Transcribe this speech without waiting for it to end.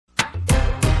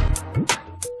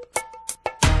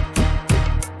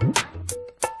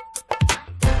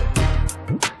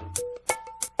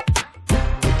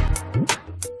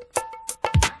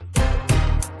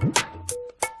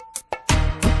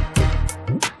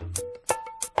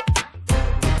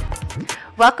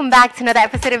Welcome back to another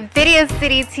episode of Video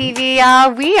City TV,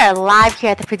 y'all. We are live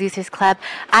here at the Producers Club.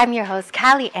 I'm your host,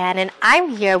 Callie Ann, and I'm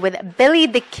here with Billy,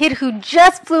 the kid who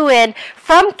just flew in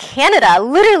from Canada.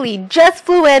 Literally just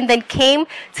flew in, then came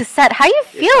to set. How you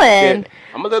feeling?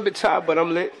 I'm a little bit tired, but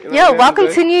I'm lit. You know,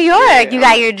 welcome to New York. Yeah, you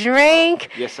got your drink.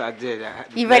 Yes, I did.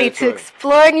 You ready to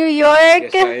explore New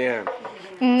York? Yes, I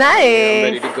am.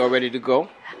 Nice. Yeah, I'm ready to go.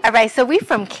 All right, so we're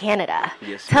from Canada.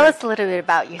 Yes, Tell us a little bit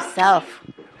about yourself.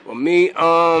 Well, me,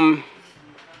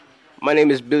 my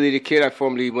name is Billy the Kid. I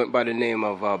formerly went by the name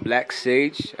of Black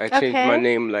Sage. I changed my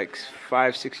name like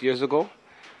 5-6 years ago.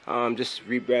 Just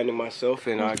rebranding myself,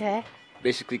 and I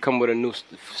basically come with a new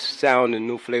sound and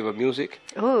new flavor of music.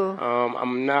 Ooh.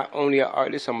 I'm not only an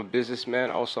artist, I'm a businessman.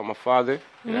 Also, I'm a father.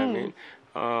 You know what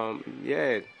I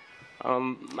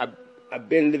mean? I've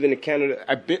been living in Canada.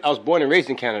 I was born and raised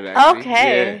in Canada, actually.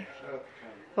 Okay. Yeah.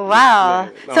 Wow.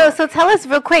 So tell us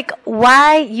real quick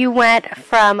why you went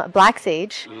from Black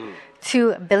Sage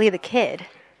to Billy the Kid.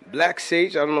 Black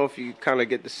Sage, I don't know if you kind of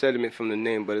get the sentiment from the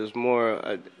name, but it was more,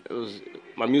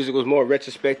 my music was more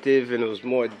retrospective and it was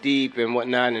more deep and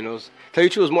whatnot, and tell you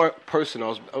the truth, it was more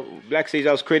personal. Black Sage,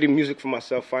 I was creating music for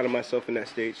myself, finding myself in that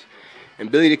stage.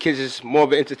 And Billy the Kid is more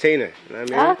of an entertainer, you know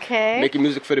what I mean? Okay. Making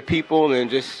music for the people and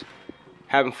just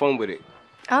having fun with it.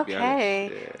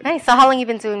 Okay. Yeah. Nice. So how long you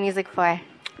been doing music for?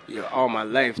 Yeah, all my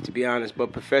life, to be honest,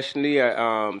 but professionally,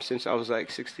 since I was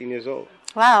like 16 years old.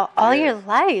 Wow, all your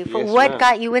life. Yes, what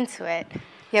got you into it?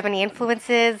 You have any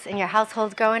influences in your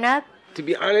household growing up? To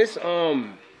be honest,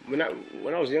 when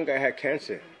I was younger, I had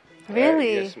cancer.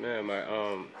 Really? Yes, ma'am.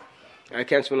 I had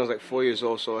cancer when I was like 4 years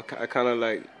old, so I kind of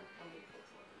like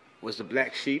was the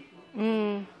black sheep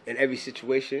in every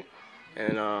situation,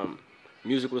 and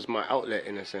music was my outlet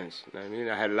in a sense. You know what I mean?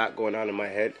 I had a lot going on in my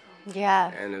head.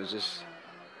 Yeah. And it was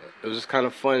just kind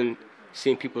of fun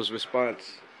seeing people's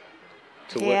response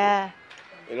to what,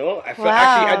 you know?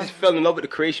 I just fell in love with the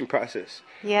creation process.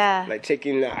 Yeah. Like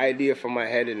taking the idea from my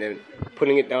head and then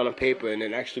putting it down on paper and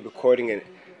then actually recording it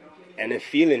and then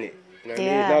feeling it. You know what I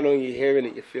mean? It's not only hearing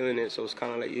it, you're feeling it. So it's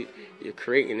kind of like you're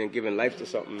creating and giving life to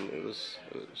something. It was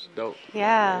dope.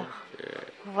 Yeah.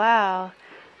 Wow.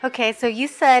 Okay, so you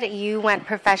said you went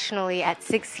professionally at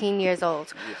 16 years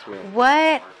old. Yes, ma'am.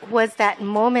 What was that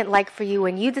moment like for you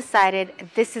when you decided,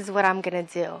 this is what I'm going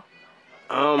to do?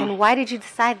 And why did you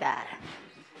decide that?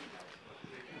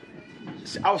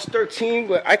 I was 13,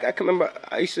 but I can remember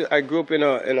I grew up in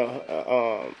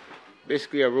a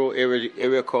basically a rural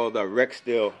area called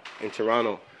Rexdale in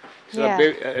Toronto. It's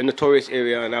a notorious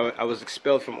area, and I was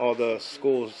expelled from all the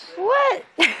schools. What?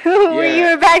 Were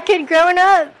you a bad kid growing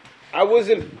up? I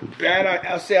wasn't bad.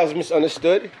 I'll say I was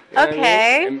misunderstood.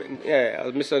 Okay. I mean? I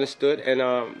was misunderstood, and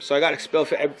so I got expelled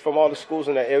from all the schools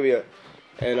in that area,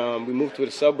 and we moved to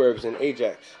the suburbs in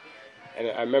Ajax. And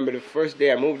I remember the first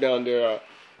day I moved down there,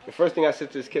 the first thing I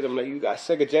said to this kid, I'm like, "You got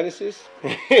Sega Genesis?"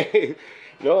 You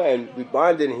know, and we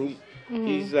bonded, and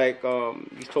he's like,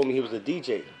 he told me he was a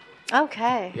DJ.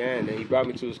 Okay. Yeah, and then he brought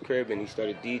me to his crib, and he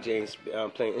started DJing,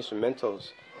 playing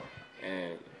instrumentals,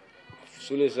 and as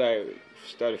soon as I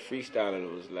started freestyling,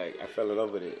 it was like I fell in love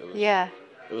with it.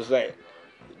 It was like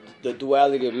the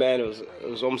duality of man. It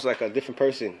was almost like a different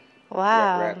person.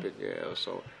 Wow. Rapid, yeah.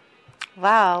 So.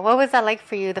 Wow, what was that like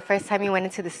for you the first time you went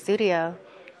into the studio?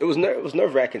 It was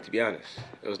nerve-wracking, to be honest.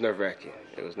 It was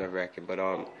nerve-wracking. But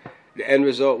the end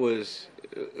result was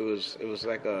it was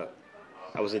like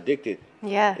I was addicted.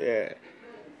 Yeah. Yeah.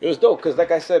 It was dope because, like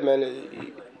I said,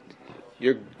 man.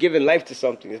 You're giving life to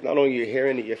something. It's not only you're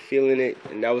hearing it, you're feeling it,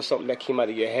 and that was something that came out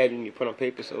of your head and you put on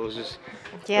paper. So it was just,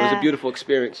 it was a beautiful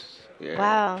experience. Yeah.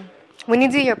 Wow. When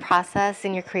you do your process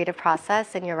and your creative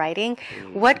process and your writing,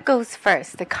 what goes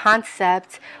first, the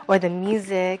concept or the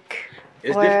music,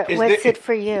 what's it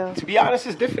for you? To be honest,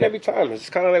 it's different every time. It's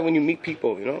kind of like when you meet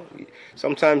people, you know.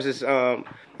 Sometimes it's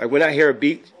like when I hear a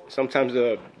beat, sometimes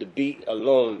the beat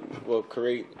alone will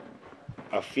create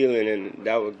a feeling, and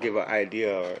that would give an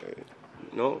idea or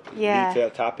detail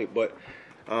topic, but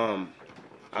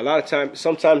a lot of times,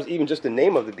 sometimes even just the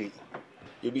name of the beat,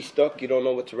 you'll be stuck, you don't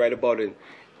know what to write about, and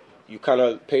you kind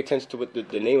of pay attention to what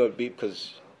the name of the beat,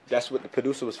 because that's what the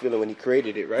producer was feeling when he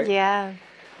created it, right? Yeah.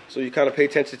 So you kind of pay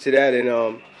attention to that and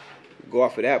go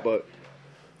off of that, but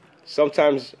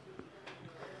sometimes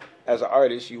as an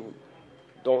artist, you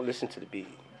don't listen to the beat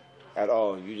at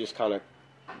all. You just kind of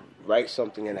write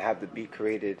something and have the beat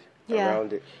created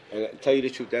around it. And to tell you the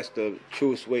truth, that's the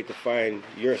truest way to find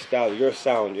your style, your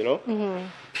sound, you know?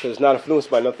 Because it's not influenced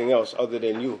by nothing else other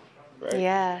than you, right?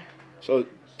 Yeah. So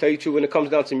tell you the truth, when it comes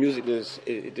down to music,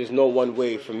 there's no one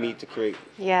way for me to create.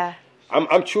 Yeah.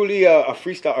 I'm truly a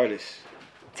freestyle artist.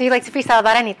 So you like to freestyle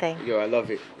about anything? Yo, I love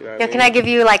it. You know what Yo, I mean? can I give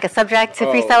you like a subject to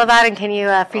freestyle about, and can you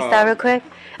freestyle real quick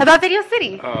about Video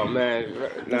City? Oh man,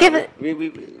 nah, Give it. we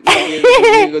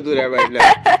ain't gonna do that right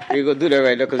now. We ain't gonna do that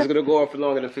right now because it's gonna go on for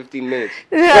longer than 15 minutes.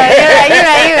 No, you're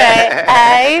right.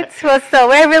 Alright. Well, so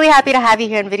we're really happy to have you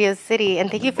here in Video City,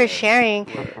 and thank you for sharing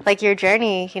like your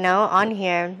journey, on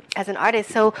here as an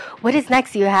artist. So, what is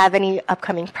next? Do you have any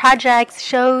upcoming projects,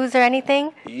 shows, or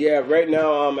anything? Yeah, right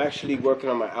now I'm actually working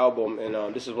on my album, and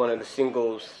this is one of the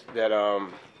singles that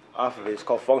off of it. It's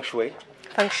called Feng Shui.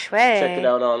 Feng Shui. Check it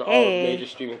out on all major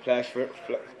streaming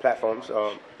platforms.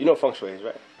 You know what Feng Shui is,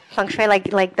 right? Feng Shui,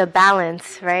 like the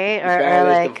balance, right? Balance,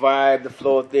 or like the vibe, the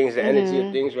flow of things, the energy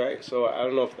of things, right? So I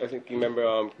don't know I think you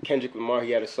remember Kendrick Lamar.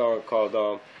 He had a song called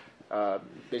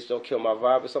 "Bitch Don't Kill My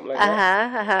Vibe" or something like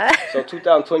that. So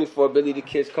 2024, Billi the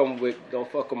Kid's coming with "Don't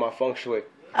Fuck With My Feng Shui."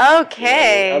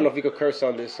 Okay. I don't know if you could curse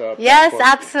on this. Yes, platform.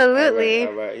 absolutely.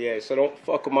 All right, yeah. So don't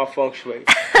fuck with my feng shui.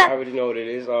 I already know what it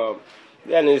is.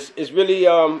 Yeah, and it's really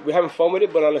we're having fun with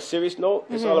it, but on a serious note,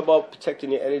 it's all about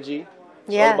protecting your energy.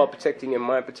 It's all about protecting your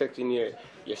mind, protecting your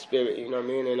spirit. You know what I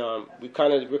mean? And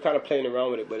we're kind of playing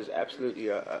around with it, but it's absolutely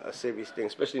a serious thing,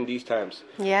 especially in these times.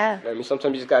 Yeah. You know what I mean,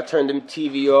 sometimes you just gotta turn the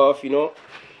TV off. You know,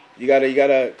 you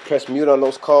gotta press mute on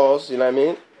those calls. You know what I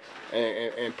mean?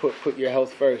 And put your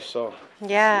health first. So.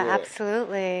 Yeah,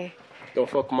 absolutely. Don't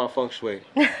fuck with my feng shui.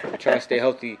 I'm trying to stay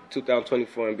healthy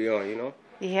 2024 and beyond,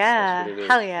 Yeah,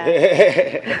 hell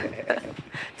yeah.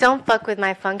 Don't fuck with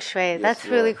my feng shui. That's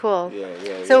really cool.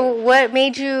 Yeah. So what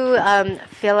made you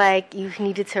feel like you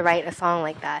needed to write a song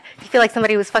like that? Do you feel like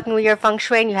somebody was fucking with your feng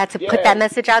shui and you had to put that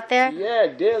message out there? Yeah,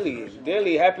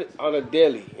 daily happens on a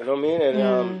daily, you know what I mean?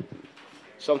 And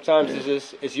sometimes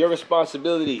it's your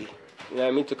responsibility, you know what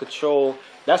I mean, to control.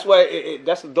 That's why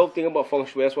that's the dope thing about feng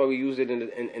shui. That's why we use it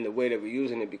in the way that we're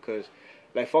using it, because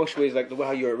like feng shui is like the way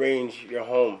how you arrange your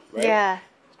home, right? Yeah.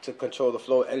 To control the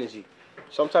flow of energy.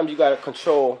 Sometimes you gotta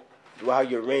control the way how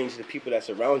you arrange the people that's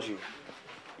around you.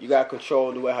 You gotta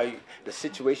control the way how the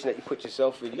situation that you put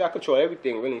yourself in. You gotta control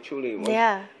everything, really, truly.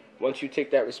 Once you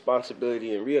take that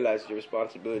responsibility and realize your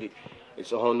responsibility,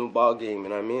 it's a whole new ball game. You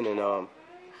know what I mean? And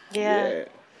yeah.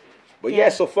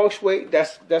 But so Feng Shui,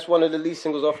 that's one of the lead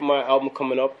singles off of my album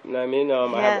coming up. You know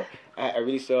what I mean? I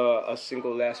released a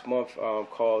single last month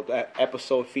called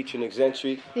Episode featuring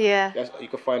Exemplary. Yeah. You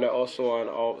can find that also on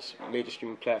all major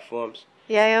streaming platforms.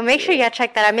 Yeah, make sure you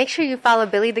check that out. Make sure you follow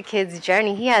Billi the Kid's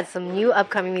journey. He has some new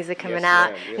upcoming music coming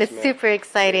out. And it's super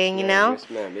exciting, Yes,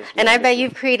 ma'am. And I bet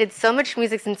you've created so much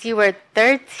music since you were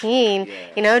 13,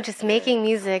 just making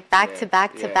music back to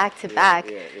back to back to back.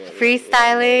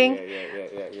 Freestyling.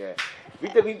 Yeah.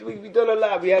 We done a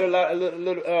lot. We had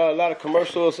a lot of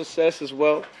commercial success as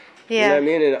well. Yeah. You know what I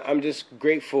mean? And I'm just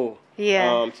grateful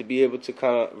to be able to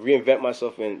kind of reinvent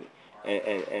myself and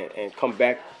come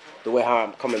back the way how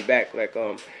I'm coming back. Like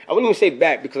I wouldn't even say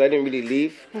back because I didn't really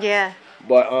leave. Yeah.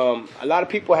 But a lot of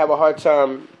people have a hard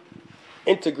time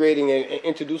integrating and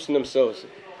introducing themselves.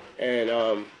 And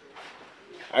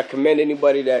I commend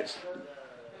anybody that's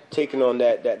taking on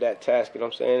that task, you know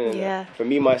what I'm saying? And for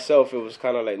me, myself, it was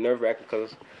kind of like nerve-wracking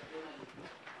because,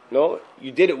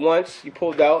 you did it once, you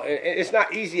pulled out, and it's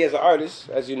not easy as an artist,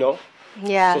 as you know.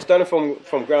 Yeah. So starting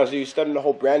from ground zero, you're starting the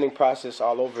whole branding process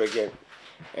all over again.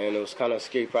 And it was kind of a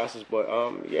scary process, but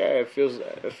it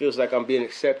feels like I'm being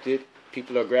accepted.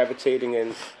 People are gravitating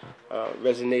and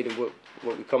resonating with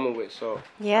what we're coming with. So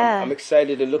I'm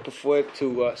excited and looking forward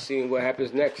to seeing what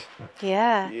happens next.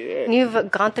 Yeah.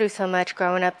 You've gone through so much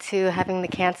growing up to having the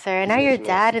cancer, and now you're a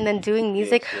dad and then doing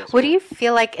music. What do you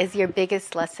feel like is your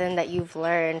biggest lesson that you've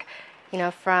learned,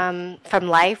 from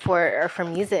life or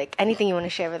from music? Anything you want to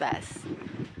share with us?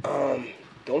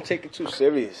 Don't take it too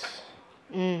serious.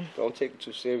 Don't take it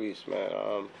too serious,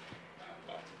 man.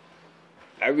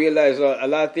 I realize a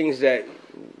lot of things that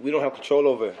we don't have control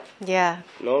over. Yeah.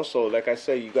 So like I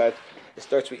said, it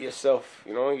starts with yourself.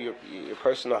 Your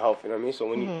personal health. You know what I mean? So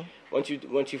when once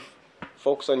you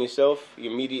focus on yourself,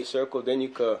 your immediate circle, then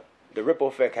the ripple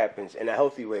effect happens in a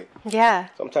healthy way. Yeah.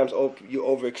 Sometimes you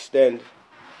overextend,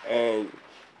 and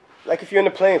like if you're in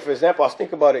the plane, for example, I was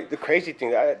thinking about it. The crazy thing.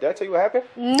 Did I tell you what happened?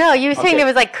 No, you were saying there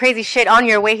was like crazy shit on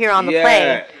your way here on the plane.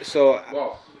 Yeah. So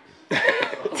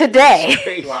today. It was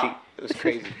crazy. Wow. It was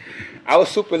crazy. I was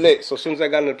super lit. So as soon as I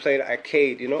got on the plane, I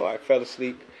caved. I fell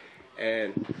asleep,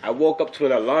 and I woke up to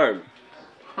an alarm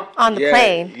on the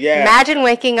plane. Yeah. Imagine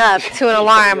waking up to an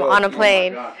alarm on a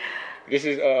plane. This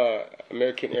is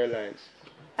American Airlines.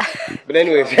 But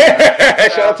anyways,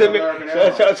 shout out to American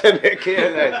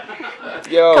Airlines.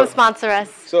 Yo, come sponsor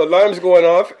us. So alarm's going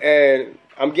off, and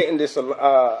I'm getting this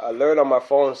alert on my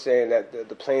phone saying that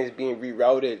the plane is being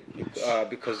rerouted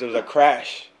because there was a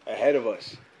crash ahead of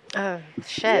us. Oh,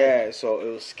 shit. Yeah, so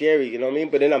it was scary, you know what I mean?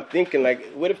 But then I'm thinking,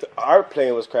 like, what if our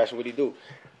plane was crashing? What do you do?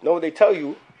 No, they tell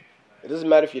you, it doesn't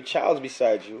matter if your child's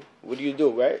beside you. What do you do,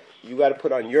 right? You got to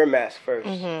put on your mask first.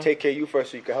 Take care of you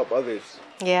first so you can help others.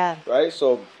 Yeah. Right?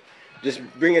 So just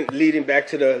leading back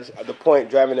to the point,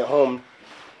 driving it home,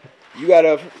 you got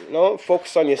to,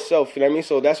 focus on yourself, you know what I mean?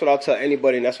 So that's what I'll tell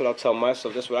anybody, and that's what I'll tell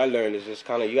myself. That's what I learned is just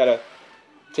kind of, you got to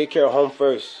take care of home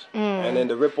first, and then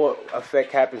the ripple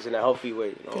effect happens in a healthy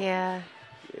way. Yeah.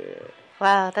 Yeah.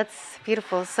 Wow, that's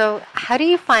beautiful. So how do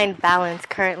you find balance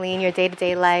currently in your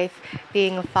day-to-day life,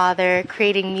 being a father,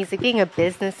 creating music, being a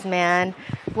businessman?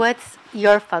 What's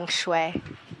your feng shui?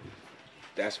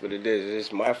 That's what it is.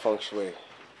 It's my feng shui.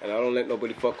 And I don't let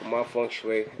nobody fuck with my feng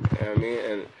shui. You know what I mean?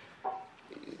 And,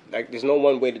 like, there's no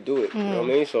one way to do it. You know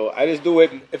what I mean? So I just do it.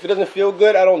 If it doesn't feel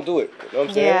good, I don't do it. You know what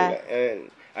I'm saying? Yeah.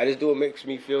 And I just do what makes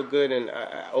me feel good, and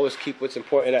I always keep what's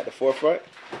important at the forefront.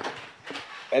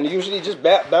 And usually just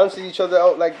bouncing each other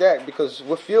out like that, because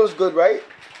what feels good, right,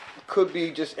 could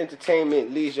be just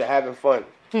entertainment, leisure, having fun,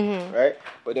 right?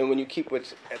 But then when you keep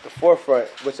what's at the forefront,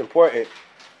 what's important,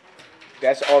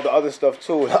 that's all the other stuff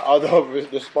too, all the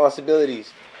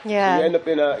responsibilities. Yeah. So you end up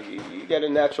in you get a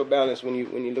natural balance when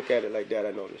you look at it like that,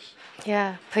 I notice.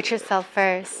 Yeah, put yourself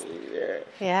first. Yeah.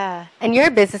 Yeah, and you're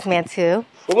a businessman too.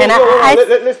 But And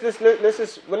let's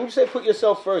just, when you say put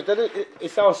yourself first,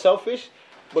 it sounds selfish,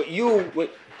 but you're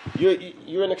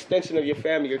an extension of your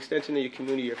family, you're an extension of your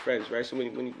community, your friends, right? So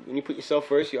when you put yourself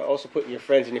first, you're also putting your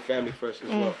friends and your family first as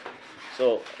well.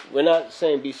 So we're not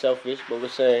saying be selfish, but we're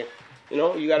saying,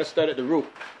 you got to start at the root.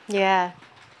 Yeah.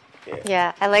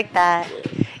 Yeah, I like that.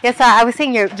 Yeah, so I was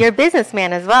saying you're a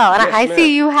businessman as well, and Yes, I ma'am.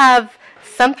 see you have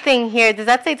something here. Does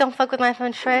that say "Don't fuck with my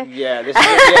feng shui"? Yeah,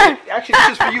 actually,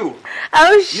 this is for you.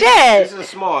 Oh shit! This is a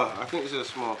small. I think this is a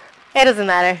small. It doesn't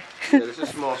matter. Yeah, this is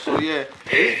small. So yeah,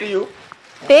 this is for you.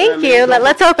 Thank Yeah, you. man,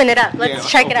 Let's open it up. Let's Yeah,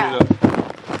 check it open out. up.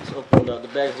 Let's open it up. The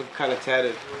bags look kind of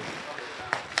tattered.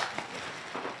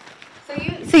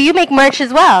 So you make merch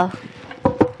as well?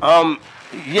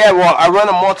 Yeah, well, I run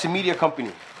a multimedia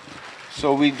company.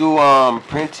 So we do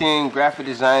printing, graphic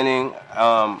designing,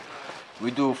 we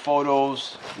do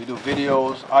photos, we do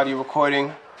videos, audio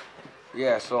recording.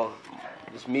 Yeah, so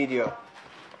it's media.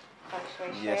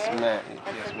 Yes, ma'am.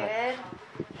 Yes, ma'am.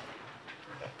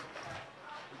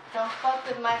 Don't fuck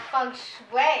with my feng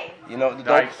shui. You know what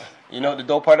the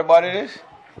dope part about it is?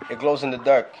 It glows in the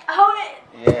dark. Hold it.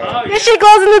 Yeah. This shit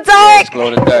glows in the Yeah, dark. it's glow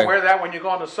in the dark. Wear that when you go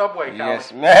on the subway, Cal.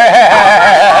 Yes,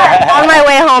 man. On my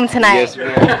way home tonight. Yes,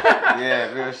 man.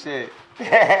 Yeah, real shit.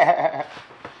 Know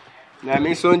what I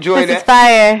mean? So enjoy This is that.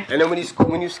 fire. And then when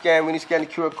you scan the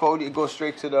QR code, it goes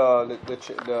straight to the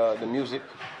music.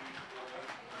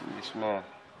 Yes, man.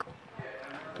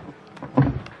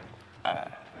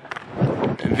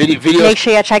 Videos. Make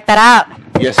sure you check that out.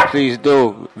 Yes, please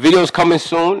do. Videos coming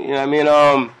soon. You know what I mean?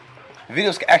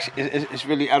 Videos actually, it's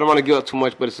really. I don't want to give up too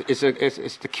much, but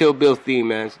it's the Kill Bill theme,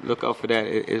 man. Look out for that.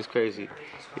 It's crazy.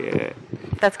 Yeah.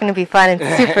 That's gonna be fun and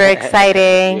super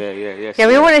exciting. Yeah,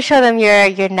 we want to show them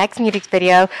your next music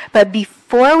video, but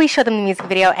before we show them the music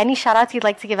video, any shout outs you'd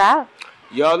like to give out?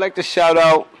 Y'all like to shout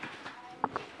out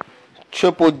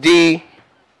Triple D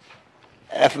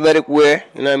Athletic Wear.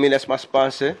 You know what I mean? That's my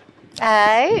sponsor.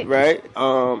 Alright. Right?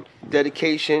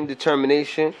 Dedication,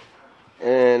 determination,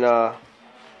 and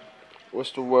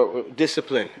what's the word?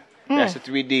 Discipline. That's the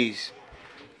 3 Ds.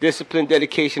 Discipline,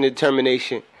 dedication, and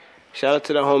determination. Shout out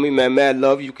to the homie, man. Mad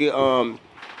love. You can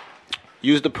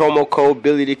use the promo code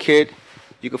Billi the Kid.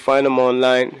 You can find him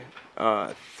online.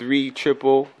 3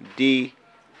 Triple D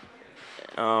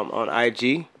on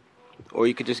IG, or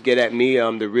you could just get at me.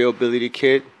 I'm the real Billi the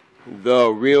Kid. The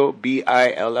real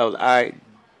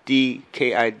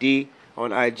BILLIDKID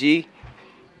on IG.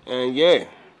 And yeah,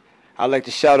 I'd like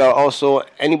to shout out also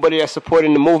anybody that's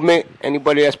supporting the movement,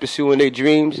 anybody that's pursuing their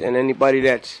dreams, and anybody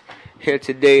that's here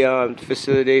today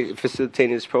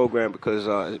facilitating this program, because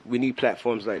we need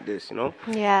platforms like this, you know?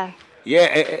 Yeah. Yeah,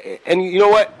 and you know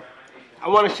what? I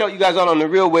want to shout you guys out on the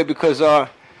real way, because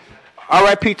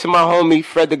R.I.P. to my homie,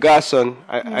 Fred the Godson.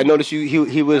 I noticed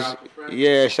he was,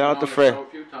 yeah, shout out to Fred.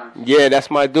 Yeah, that's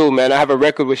my dude, man. I have a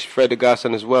record with Fred the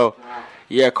Godson as well. Wow.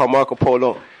 Yeah, called Marco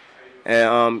Polo.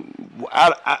 And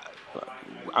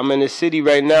I'm in the city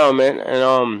right now, man.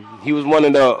 And he was one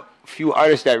of the few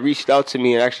artists that reached out to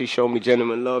me and actually showed me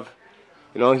genuine love.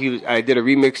 You know, I did a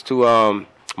remix to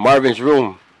Marvin's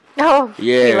Room. Oh,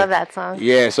 yeah, you love that song.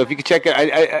 Yeah, so if you can check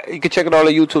it, you can check it on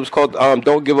YouTube. It's called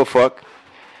Don't Give a Fuck.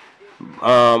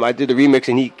 I did the remix,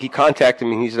 and he contacted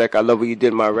me. He's like, I love what you did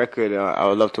in my record. I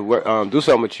would love to work, do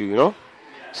something with you, you know?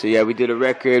 So, yeah, we did a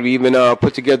record. We even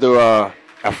put together a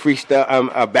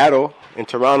freestyle, a battle in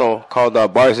Toronto called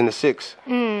Bars in the Six.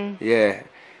 Yeah.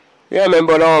 Yeah, man,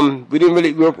 but we didn't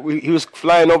really, he was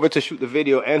flying over to shoot the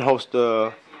video and host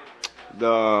the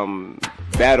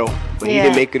battle, but he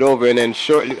didn't make it over. And then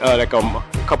shortly, like a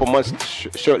couple months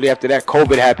shortly after that,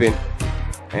 COVID happened,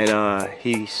 and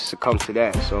he succumbed to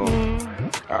that. So,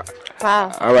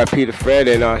 wow. R.I.P. to Fred,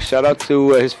 and shout out to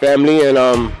his family and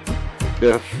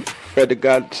the Fred the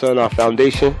Godson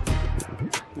Foundation.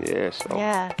 Yeah. So.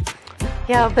 Yeah.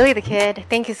 Yo, Billy the Kid,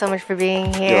 thank you so much for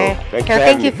being here.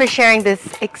 Thank you for sharing this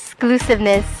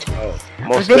exclusiveness.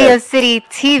 Most Video City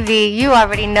TV, you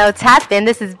already know. Tap in.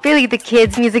 This is Billy the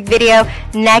Kid's music video.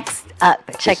 Next up,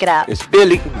 check it out. It's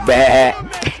Billy. Bad.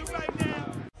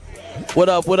 What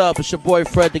up, what up? It's your boy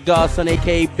Fred the Godson,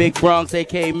 a.k.a. Big Bronx,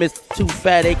 a.k.a. Mr. Too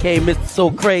Fat, a.k.a. Mr.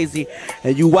 So Crazy.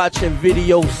 And you watching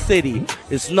Video City.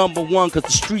 It's #1 because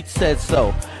the street said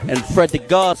so. And Fred the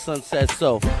Godson said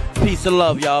so. Peace and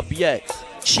love, y'all. BX.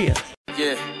 Cheers.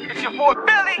 Yeah. It's your boy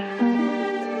Billy.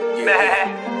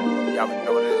 Man. Y'all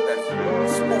know what it is, man.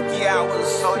 Spooky hours.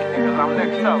 So you niggas, I'm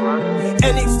next up, man.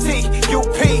 NXT,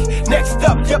 UP. Next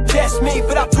up, yup, that's me.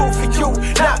 But I do it for you,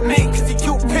 not me, cause it's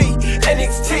UP.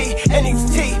 NXT,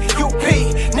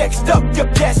 UP. Next up,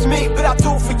 yup, that's me. But I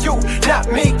do it for you,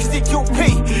 not me, cause it's UP.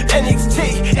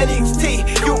 NXT,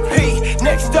 UP.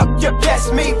 Next up, yup,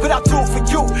 that's me. But I do it for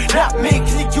you, not me,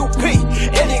 cause it's UP.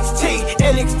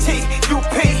 NXT,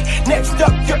 UP. Next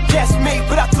up, yup, that's me.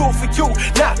 But I do it for you,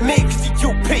 not me, cause it's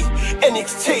UP.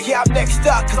 NXT, yeah, I'm next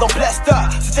up, cause I'm blessed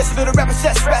up. Suggest a little rapper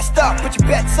says rest up, put your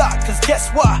bets up, cause guess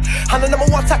what? I'm the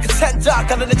 #1 top contender,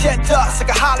 got an agenda, so I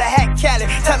can holler at Cali,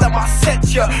 tell them I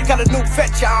sent ya. Got a new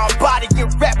venture, I'm bodying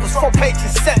rappers, front page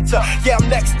and center. Yeah, I'm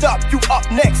next up, you up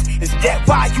next, is that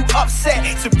why you upset?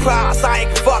 Surprise, I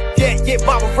ain't give up yet, yeah,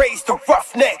 mama raised a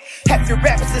roughneck. Half your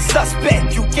rappers is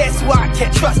suspect, you guess why I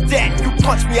can't trust that? You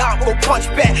punch me, I'm gon' punch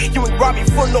back, you ain't rob me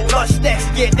for no lunch next.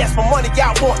 Yeah, that's my money,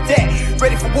 I want that.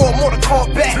 Ready for war, more to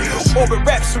combat. Orbit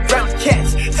raps around the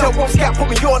cats. Tell Won't Scott put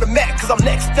me on the map, cause I'm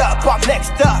next up, I'm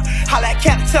next up. Holla at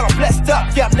Cat and tell I'm blessed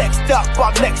up. Yeah, I'm next up,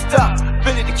 I'm next up.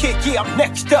 Billy the Kid, yeah, I'm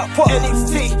next up.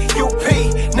 NXT,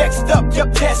 UP. Next up,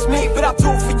 yup, that's me. But I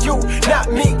do it for you,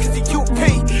 not me, cause it's UP.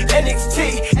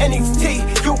 NXT,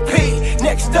 UP.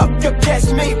 Next up, yup,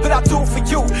 that's me. But I do it for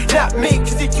you, not me,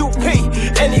 cause it's UP.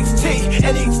 NXT,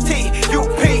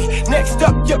 UP. Next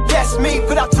up, yup, that's me.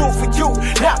 But I do it for you,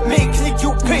 not me, cause it's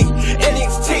UP.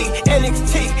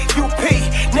 NXT, UP.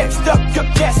 Next up, yup,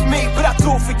 that's me. But I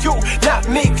do it for you, not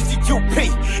me, cause it's UP.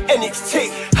 NXT.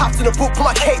 Hopped in the booth, put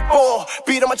my cape on.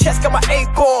 Beat on my chest, got my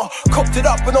A-ball. Cooked it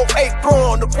up with no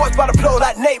apron. The boys bout to blow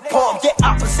like napalm. Yeah,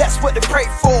 I possess what they pray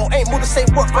for. Ain't move the same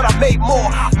work, but I made more.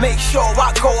 Make sure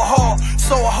I go hard.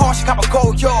 So hard, she got my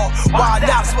gold, y'all. Wild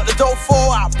knobs, what the dough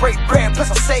for? I break bread, plus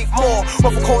I save more.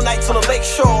 One for cold nights on the lake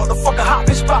shore. The fucking hot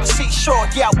bitch by the seashore.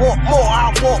 Yeah, I want more,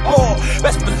 I want more.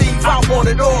 Best believe I want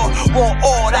it all. Want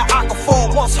all that I can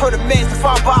afford. Once heard a man's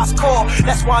defined by his call.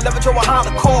 That's why I never drove behind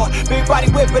the car. Big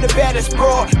body whip and the baddest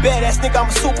broad. Badass nigga, I'm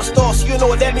a superstar, so you know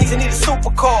what that means. I need a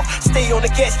supercar. Stay on the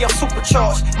gas, yeah, I'm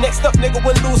supercharged. Next up, nigga,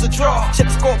 win, lose, or draw. Check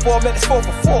the scoreboard, man, it's 4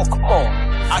 for 4. Come on,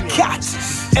 I got you.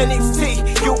 NXT,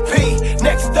 UP.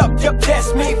 Next up, yup,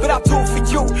 that's me. But I do it for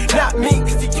you, not me,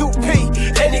 cause it's UP.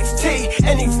 NXT,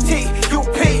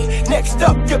 UP. Next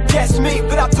up, yup, that's me.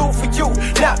 But I do it for you,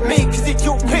 not me, cause it's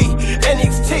UP.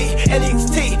 NXT,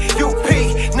 UP.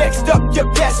 Next up,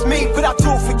 yup, that's me. But I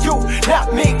do it for you,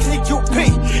 not me, cause it's UP.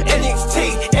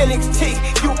 NXT,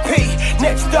 UP.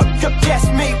 Next up, yup, that's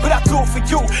me. But I do it for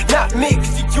you, not me,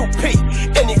 cause it's UP.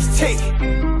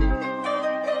 NXT.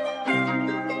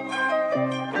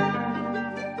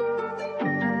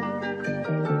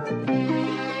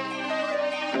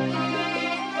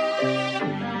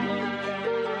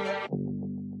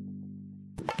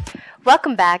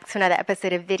 Welcome back to another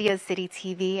episode of Video City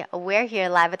TV. We're here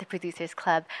live at the Producers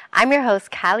Club. I'm your host,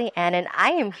 Callie Ann, and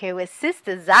I am here with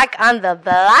Sista Zock on the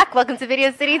block. Welcome to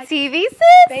Video City TV, sis.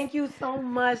 Thank you so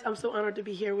much. I'm so honored to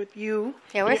be here with you.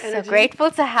 Yeah, we're so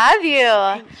grateful to have you.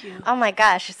 Thank you. Oh my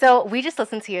gosh. So we just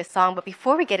listened to your song, but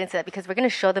before we get into that, because we're going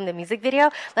to show them the music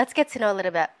video, let's get to know a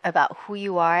little bit about who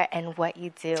you are and what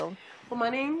you do. Well, my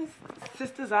name's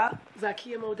Sista Zock,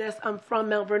 Zakia Modest. I'm from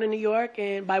Mount Vernon, New York,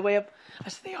 and by way of, I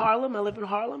stay Harlem. I live in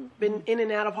Harlem. Been in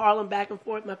and out of Harlem, back and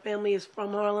forth. My family is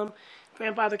from Harlem.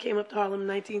 Grandfather came up to Harlem in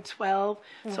 1912,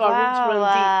 so our roots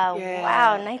run deep. Yeah.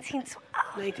 Wow, 1912.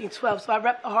 1912. So I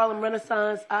rep the Harlem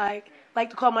Renaissance. I like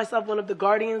to call myself one of the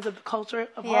guardians of the culture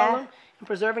of Yeah. Harlem, and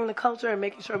preserving the culture and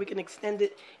making sure we can extend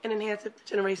it and enhance it for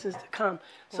generations to come.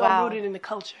 So Wow. I'm rooted in the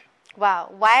culture. Wow.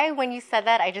 Why, when you said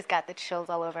that, I just got the chills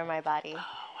all over my body.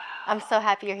 I'm so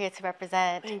happy you're here to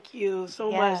represent. Thank you so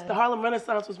Yeah. much. The Harlem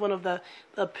Renaissance was one of the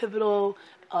pivotal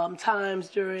times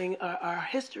during our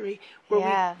history where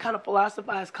Yeah. we kind of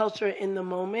philosophized culture in the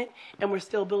moment, and we're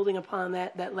still building upon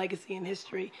that legacy and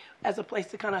history as a place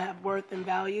to kind of have worth and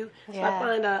value. So I Yeah.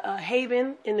 find a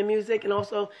haven in the music, and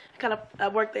also kind of I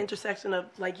work the intersection of,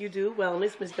 like you do,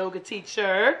 wellness, Miss Yoga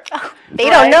teacher. They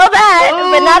don't know that,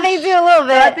 but now they do a little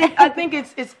But bit. I think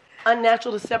it's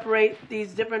unnatural to separate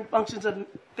these different functions of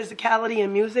physicality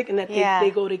and music, and that Yeah. they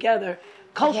go together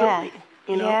culturally.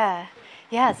 You know. Yeah.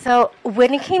 Yeah. So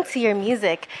when it came to your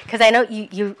music, because I know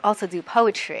you also do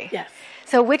poetry. Yes.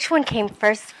 So which one came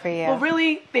first for you? Well,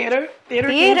 really, theater. Theater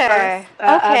came Theater. first.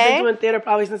 I've Okay. been doing theater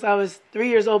probably since I was 3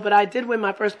 years old, but I did win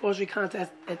my first poetry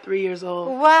contest at 3 years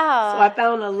old. Wow. So I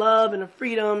found a love and a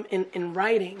freedom in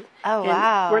writing. Oh, and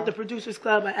wow. We're at the Producers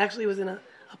Club. I actually was in a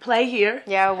play here.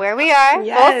 Yeah, where we are.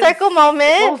 Yes. Full circle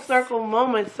moment. Full circle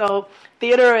moment. So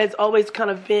theater has always kind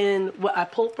of been what I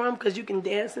pulled from, because you can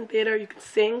dance in theater, you can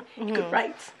sing, you can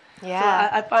write. Yeah.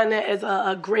 So I find that as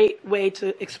a great way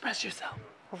to express yourself.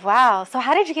 Wow. So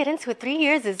how did you get into it? 3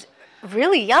 years is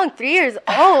really young. 3 years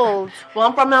old. Well,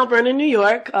 I'm from Mount Vernon, New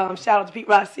York. Shout out to Pete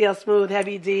Rock, CL Smooth,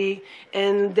 Heavy D,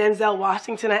 and Denzel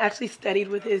Washington. I actually studied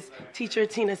with his teacher,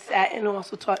 Tina Satin, who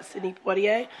also taught Sidney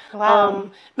Poitier. Wow.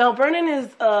 Mount Vernon is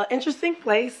an interesting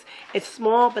place. It's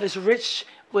small, but it's rich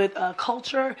with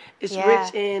culture. It's Yeah.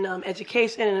 rich in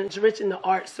education, and it's rich in the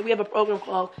arts. So we have a program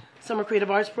called Summer Creative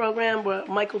Arts Program, where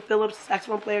Michael Phillips,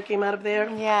 saxophone player, came out of there.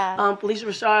 Yeah. Felicia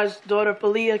Rashard's daughter,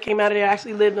 Falia, came out of there.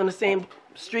 Actually lived on the same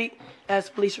street as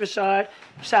Felicia Rashard.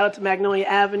 Shout out to Magnolia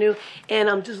Avenue.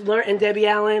 And just learned, and Debbie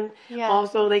Allen. Yeah.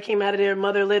 Also, they came out of there.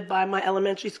 Mother lived by my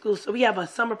elementary school. So we have a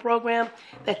summer program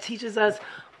that teaches us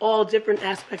all different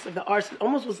aspects of the arts. It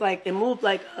almost was like, it moved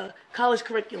like a college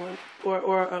curriculum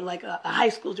or like a high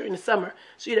school during the summer.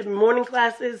 So you'd have morning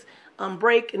classes,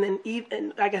 break, and then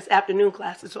and I guess afternoon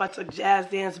classes. So I took jazz,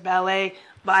 dance, ballet,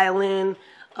 violin,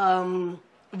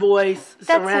 voice, That's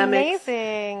ceramics.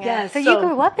 amazing. Yes, So you so-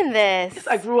 grew up in this. Yes,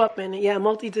 I grew up in it. Yeah,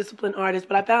 multidiscipline artist.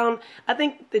 But I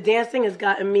think the dancing has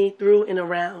gotten me through and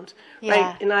around. Yeah.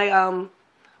 Right? And I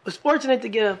was fortunate to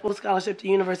get a full scholarship to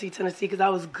University of Tennessee because I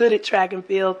was good at track and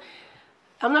field.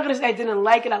 I'm not going to say I didn't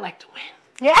like it. I like to win.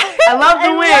 Yeah. I love to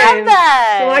win. love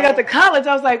that. So when I got to college,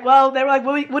 I was like, well, they were like,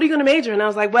 what are you going to major in? And I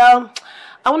was like, well,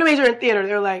 I want to major in theater.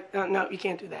 They were like, no, you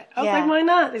can't do that. I was Yeah. like, why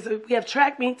not? They said, we have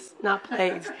track meets, not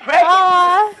plays. Right?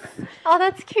 Aw. Oh,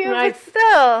 that's cute, Right. but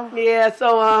still. Yeah,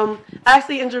 so I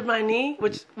actually injured my knee,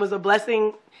 which was a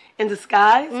blessing in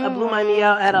disguise. I blew my knee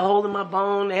out. I had a hole in my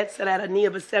bone. They had said I had a knee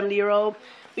of a 70-year-old.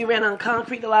 We ran on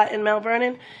concrete a lot in Mount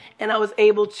Vernon, and I was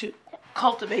able to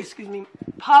cultivate,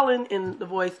 pollen in the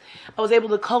voice. I was able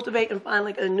to cultivate and find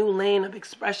like a new lane of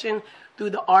expression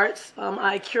through the arts.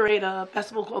 I curate a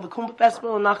festival called the Kumbah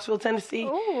Festival in Knoxville, Tennessee.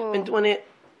 Ooh. Been doing it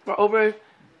for over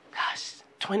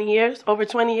 20 years, over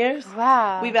 20 years.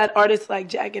 Wow. We've had artists like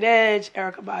Jagged Edge,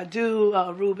 Erykah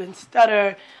Badu, Ruben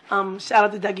Studdard, shout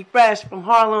out to Dougie Fresh from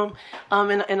Harlem,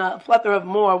 and a plethora of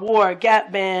more, War,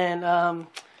 Gap Band,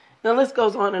 the list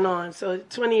goes on and on. So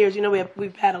 20 years,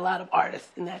 we've had a lot of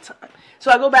artists in that time. So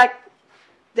I go back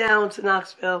down to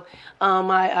Knoxville.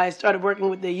 I started working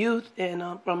with the youth and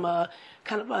from a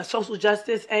kind of a social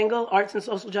justice angle, arts and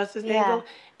social justice angle,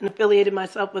 and affiliated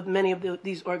myself with many of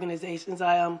these organizations.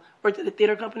 I worked at a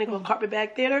theater company called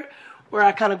Carpetbag Theater, where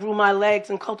I kind of grew my legs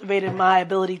and cultivated my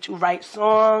ability to write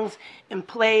songs and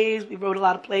plays. We wrote a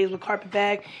lot of plays with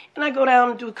Carpetbag, and I go down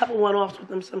and do a couple one-offs with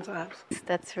them sometimes.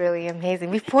 That's really amazing.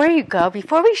 Before you go,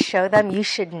 before we show them, you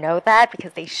should know that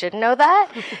because they should know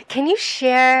that. Can you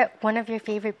share one of your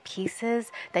favorite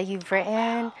pieces that you've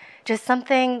written? Just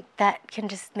something that can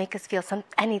just make us feel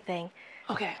anything.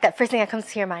 Okay. That first thing that comes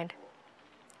to your mind.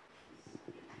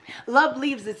 Love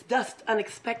leaves its dust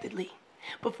unexpectedly.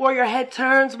 Before your head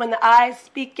turns, when the eyes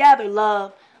speak, gather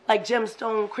love like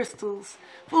gemstone crystals.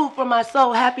 Food for my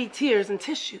soul, happy tears and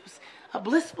tissues. A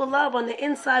blissful love on the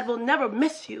inside will never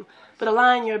miss you, but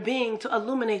align your being to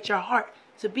illuminate your heart,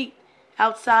 to beat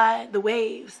outside the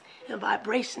waves and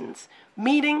vibrations,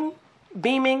 meeting,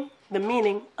 beaming the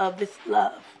meaning of this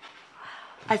love.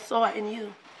 I saw it in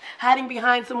you. hiding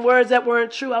behind some words that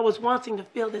weren't true. I was wanting to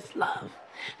feel this love.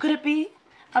 Could it be?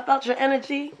 I felt your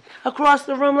energy across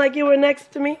the room like you were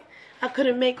next to me. I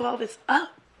couldn't make all this up.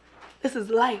 This is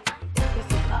life. This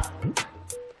is love.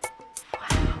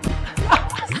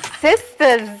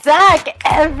 Sista Zock,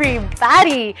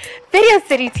 everybody. Video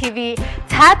City TV,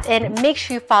 tap in. Make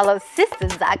sure you follow Sista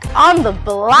Zock on the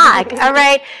block. All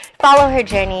right, follow her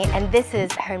journey, and this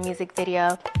is her music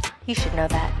video. You should know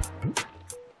that.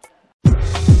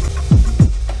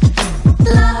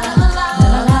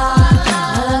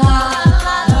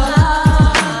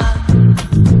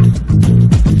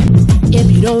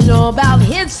 If you don't know about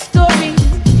his story,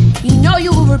 you know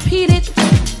you will repeat it.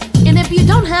 And if you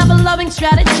don't have a loving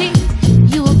strategy,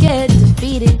 you will get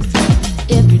defeated.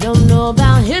 If you don't know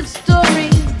about his story,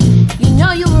 you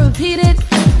know you will repeat it.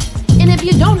 And if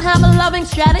you don't have a loving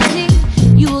strategy,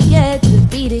 you will get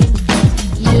defeated.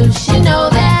 You should know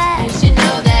that. You should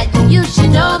know that. You should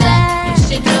know that. You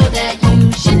should know that.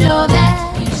 You should know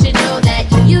that. You should know that.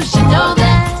 You should know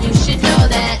that. You should know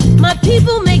that. My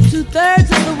people make 2/3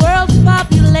 of the world's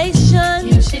population.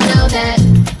 You should know that.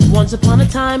 Once upon a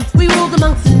time, we ruled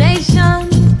amongst the nation.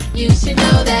 You should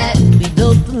know that. We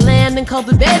built the land and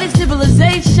cultivated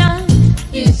civilization.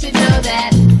 You should know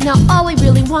that. Now all we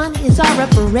really want is our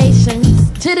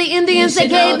reparations. To the Indians they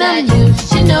gave them. You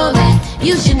should know that.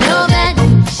 You should know that.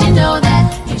 You should know that.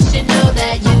 You should know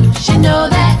that. You should know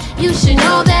that. You should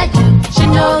know that. You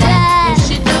should know that. You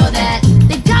should know that.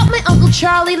 They got my Uncle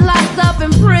Charlie locked up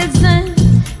in prison.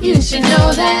 You should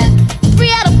know that.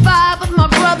 3 out of 5 of my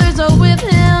brothers are with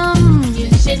him. You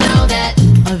should know that.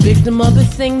 A victim of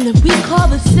this thing that we call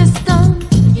the system.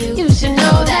 You should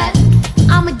know that.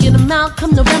 I'ma get him out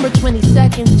come November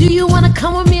 22nd. Do you wanna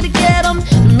come with me to get him?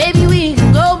 Maybe we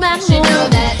can go back home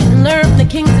and learn from the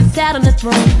kings that sat on the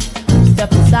throne.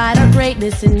 Step inside our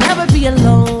greatness and never be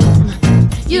alone.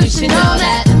 You should know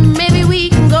that. Maybe we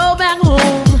can go back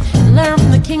home and learn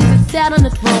from the kings that sat on the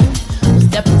throne.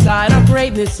 Step inside our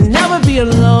greatness and never be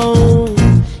alone.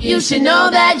 You should know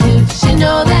that. You should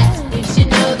know that. You should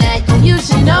know that. You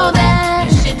should know that.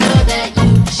 You should know that.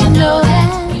 You should know that.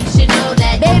 You should know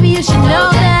that. Baby, you should know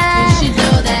that. You should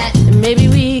know that. And maybe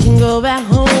we can go back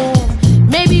home.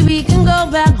 Maybe we can go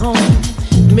back home.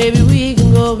 Maybe we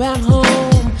can go back home.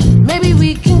 Maybe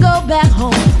we can go back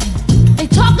home. They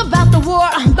talk about the war,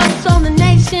 about on the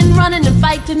nation, running and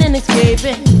fighting and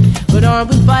escaping. But aren't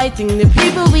we fighting the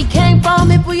people we came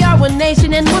from if we are one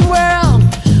nation and one world?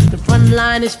 The front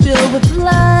line is filled with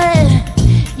blood.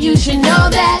 You should know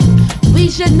that. We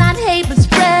should not hate but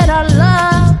spread our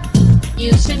love.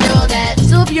 You should know that.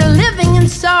 So if you're living in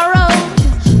sorrow,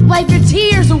 wipe your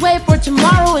tears away for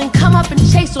tomorrow and come up and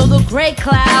chase all the gray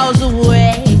clouds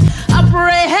away. I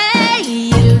pray, hey,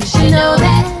 you should know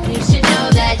that. You should know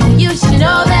that. You should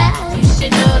know that. You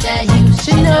should know that. You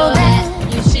should know that.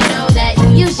 You should know that.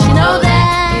 You should know that.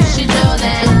 You should know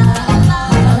that.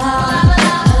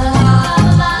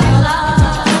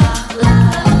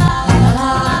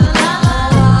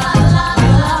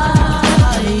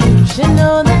 You should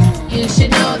know that. You should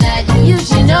know that. You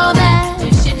should know that.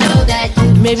 You should know that.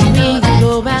 Maybe we can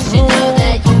go back home.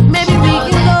 Maybe we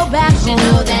can go back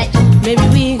home. Maybe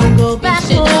we can go back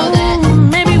home.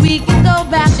 Maybe we can go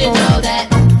back home.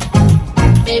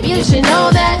 Maybe you should know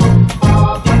that.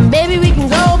 Maybe we can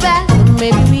go back.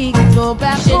 Maybe we can go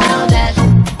back home. You should know that.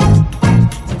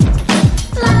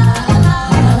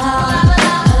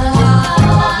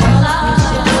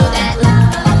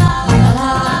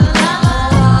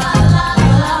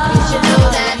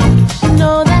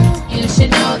 You should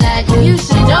know that. You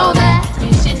should know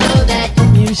that.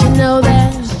 You should know that.